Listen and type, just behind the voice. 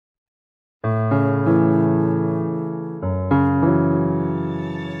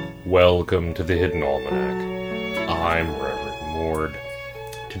Welcome to the Hidden Almanac. I'm Reverend Mord.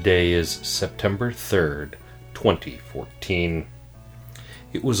 Today is September 3rd, 2014.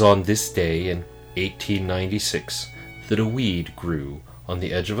 It was on this day in 1896 that a weed grew on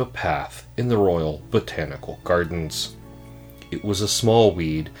the edge of a path in the Royal Botanical Gardens. It was a small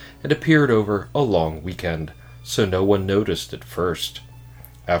weed and appeared over a long weekend, so no one noticed at first.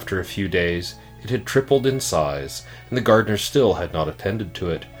 After a few days, it had tripled in size, and the gardener still had not attended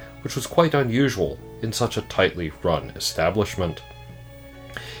to it, which was quite unusual in such a tightly run establishment.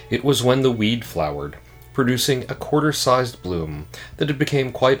 It was when the weed flowered, producing a quarter-sized bloom, that it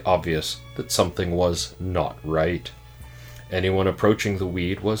became quite obvious that something was not right. Anyone approaching the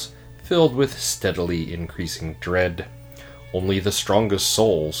weed was filled with steadily increasing dread. Only the strongest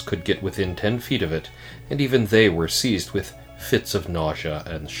souls could get within 10 feet of it, and even they were seized with fits of nausea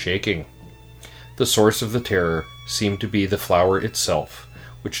and shaking. The source of the terror seemed to be the flower itself,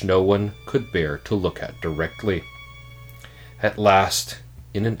 which no one could bear to look at directly. At last,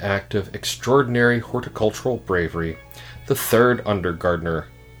 in an act of extraordinary horticultural bravery, the third under-gardener,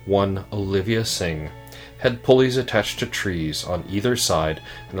 one Olivia Singh, had pulleys attached to trees on either side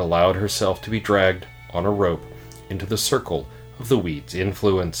and allowed herself to be dragged on a rope into the circle of the weed's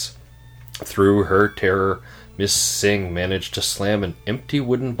influence. Through her terror, Miss Singh managed to slam an empty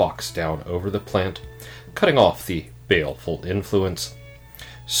wooden box down over the plant, cutting off the baleful influence.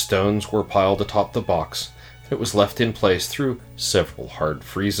 Stones were piled atop the box, and it was left in place through several hard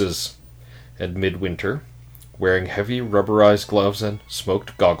freezes. At midwinter, wearing heavy rubberized gloves and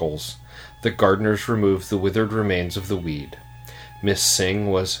smoked goggles, the gardeners removed the withered remains of the weed. Miss Singh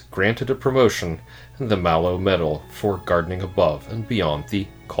was granted a promotion and the Mallow Medal for gardening above and beyond the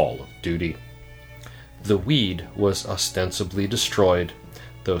call of duty. The weed was ostensibly destroyed,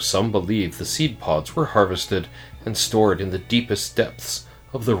 though some believe the seed pods were harvested and stored in the deepest depths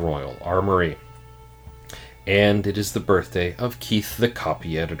of the Royal Armoury. And it is the birthday of Keith the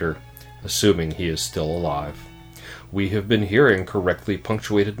copy editor, assuming he is still alive. We have been hearing correctly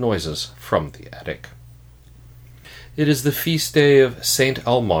punctuated noises from the attic. It is the feast day of Saint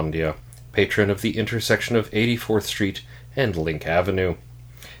Almondia, patron of the intersection of 84th Street and Link Avenue.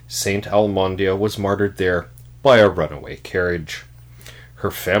 Saint Almondia was martyred there by a runaway carriage. Her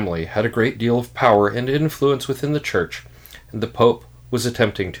family had a great deal of power and influence within the church, and the Pope was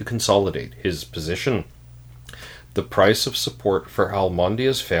attempting to consolidate his position. The price of support for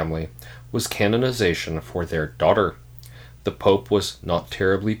Almondia's family was canonization for their daughter. The Pope was not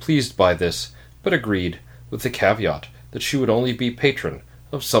terribly pleased by this, but agreed with the caveat that she would only be patron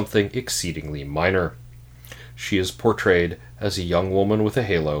of something exceedingly minor. She is portrayed as a young woman with a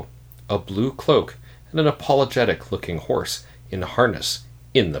halo, a blue cloak, and an apologetic-looking horse in harness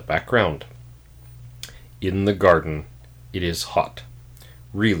in the background. In the garden, it is hot.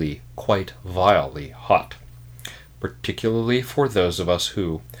 Really quite vilely hot, particularly for those of us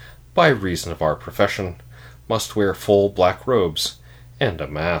who, by reason of our profession, must wear full black robes and a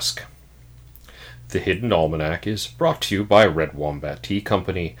mask. The Hidden Almanac is brought to you by Red Wombat Tea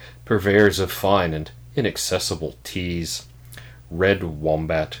Company, purveyors of fine and inaccessible teas. Red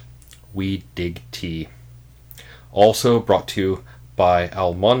Wombat, we dig tea. Also brought to you by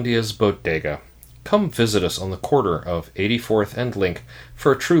Almondia's Bodega. Come visit us on the corner of 84th and Link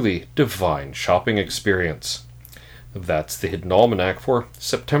for a truly divine shopping experience. That's the Hidden Almanac for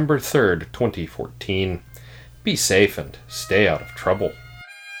September 3rd, 2014. Be safe and stay out of trouble.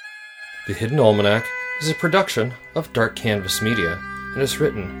 The Hidden Almanac is a production of Dark Canvas Media and is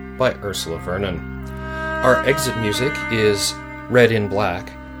written by Ursula Vernon. Our exit music is Red in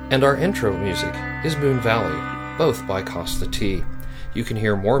Black, and our intro music is Moon Valley, both by Costa T. You can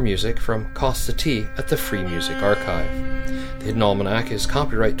hear more music from Costa T at the Free Music Archive. The Hidden Almanac is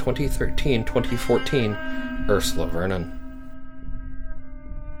copyright 2013-2014, Ursula Vernon.